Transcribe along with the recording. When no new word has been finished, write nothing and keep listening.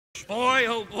Boy,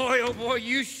 oh boy,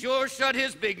 you sure shut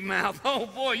his big mouth. Oh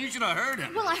boy, you should have heard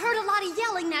him. Well, I heard a lot of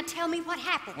yelling. Now tell me what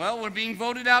happened. Well, we're being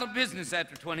voted out of business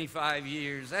after 25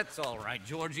 years. That's all right,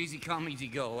 George. Easy come, easy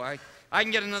go. I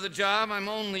can get another job. I'm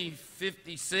only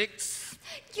 56.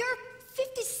 You're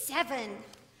 57.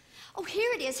 Oh,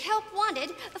 here it is. Help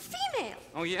wanted. A female.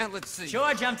 Oh, yeah? Let's see.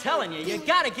 George, I'm telling you, you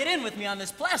gotta get in with me on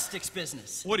this plastics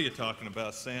business. What are you talking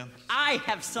about, Sam? I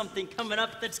have something coming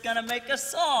up that's gonna make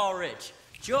us all rich.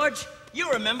 George,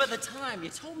 you remember the time you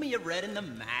told me you read in the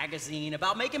magazine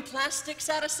about making plastics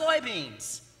out of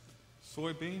soybeans?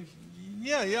 Soybeans?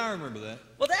 Yeah, I remember that.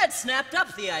 Well, Dad snapped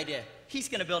up the idea. He's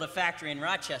gonna build a factory in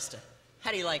Rochester. How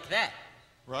do you like that?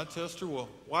 Rochester? Well,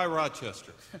 why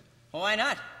Rochester? Well, why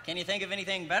not? Can you think of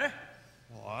anything better?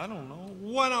 Well, I don't know.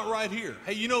 Why not right here?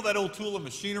 Hey, you know that old tool of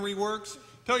machinery works?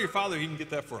 Tell your father he can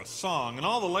get that for a song, and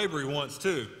all the labor he wants,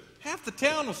 too. Half the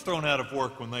town was thrown out of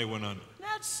work when they went under.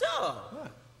 That's so.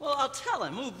 What? Well, I'll tell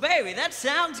him. Ooh, baby, that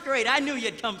sounds great. I knew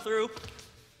you'd come through.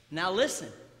 Now, listen.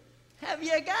 Have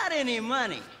you got any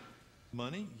money?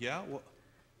 Money? Yeah, well...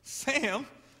 Sam,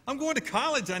 I'm going to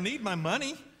college. I need my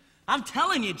money. I'm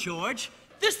telling you, George,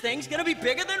 this thing's gonna be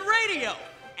bigger than radio.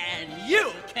 And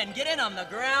you can get in on the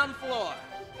ground floor.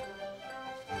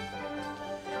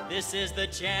 This is the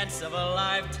chance of a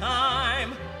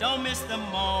lifetime. Don't miss the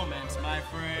moments, my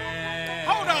friend.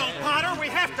 Hold on, Potter. We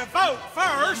have to vote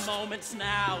first. The moments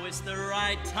now is the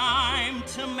right time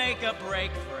to make a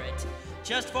break for it,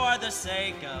 just for the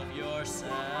sake of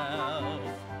yourself.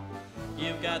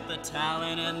 You've got the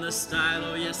talent and the style.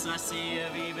 Oh, yes, I see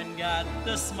you've even got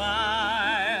the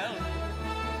smile.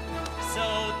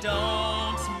 So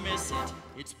don't miss it.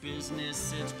 It's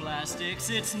business, it's plastics,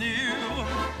 it's new.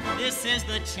 This is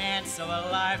the chance of a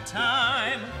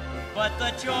lifetime, but the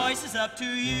choice is up to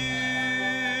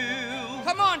you.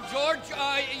 Come on, George.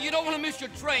 You don't want to miss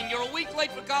your train. You're a week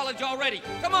late for college already.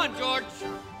 Come on, George.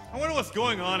 I wonder what's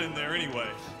going on in there anyway.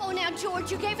 Oh, now,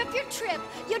 George, you gave up your trip.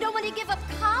 You don't want to give up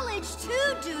college,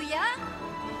 too, do ya?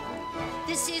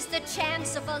 This is the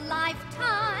chance of a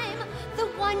lifetime, the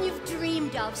one you've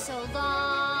dreamed of so long.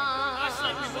 I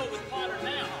say we vote with Potter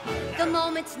now. The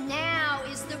moment now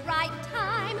is the right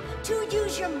time to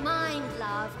use your mind,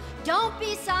 love. Don't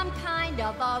be some kind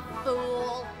of a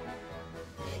fool.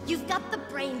 You've got the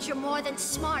brains, you're more than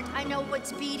smart. I know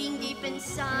what's beating deep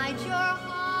inside your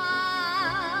heart.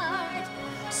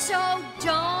 So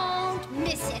don't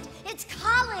miss it. It's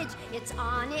college, it's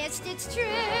honest, it's true.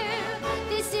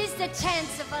 This is the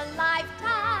chance of a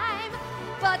lifetime,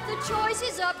 but the choice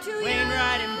is up to you.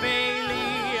 Wainwright and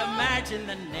Bailey, imagine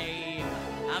the name.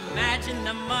 Imagine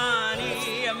the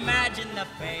money, imagine the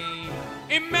fame.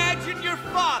 Imagine your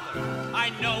father.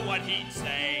 I know what he'd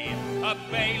say. A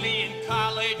Bailey in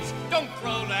college, don't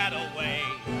throw that away.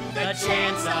 The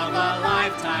chance of a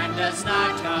lifetime does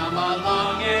not come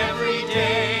along every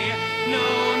day.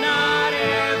 No, not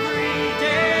every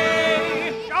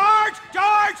day.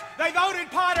 George, they voted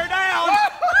Potter down.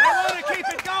 They want to keep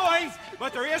it going,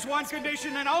 but there is one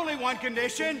condition and only one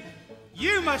condition.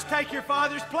 You must take your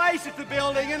father's place at the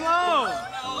building and loan.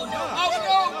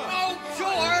 No,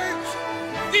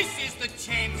 George. This is the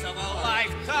chance of a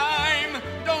lifetime.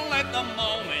 Don't let the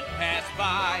moment pass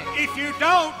by. If you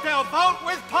don't, they'll vote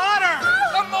with Potter.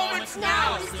 The moment's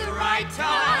now is the right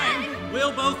time.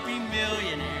 We'll both be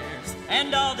millionaires,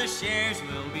 and all the shares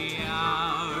will be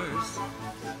ours.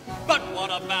 But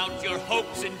what about your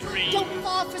hopes and dreams? Don't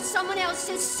fall for someone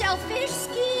else's selfish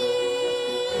schemes.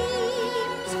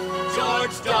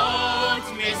 George,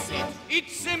 don't miss it.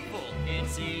 It's simple.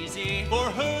 It's easy.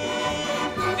 For who?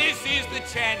 This is the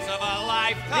chance of a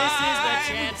lifetime. This is the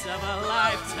chance of a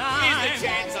lifetime. Is the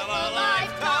chance of a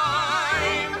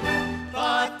lifetime.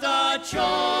 But the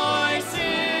choice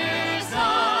is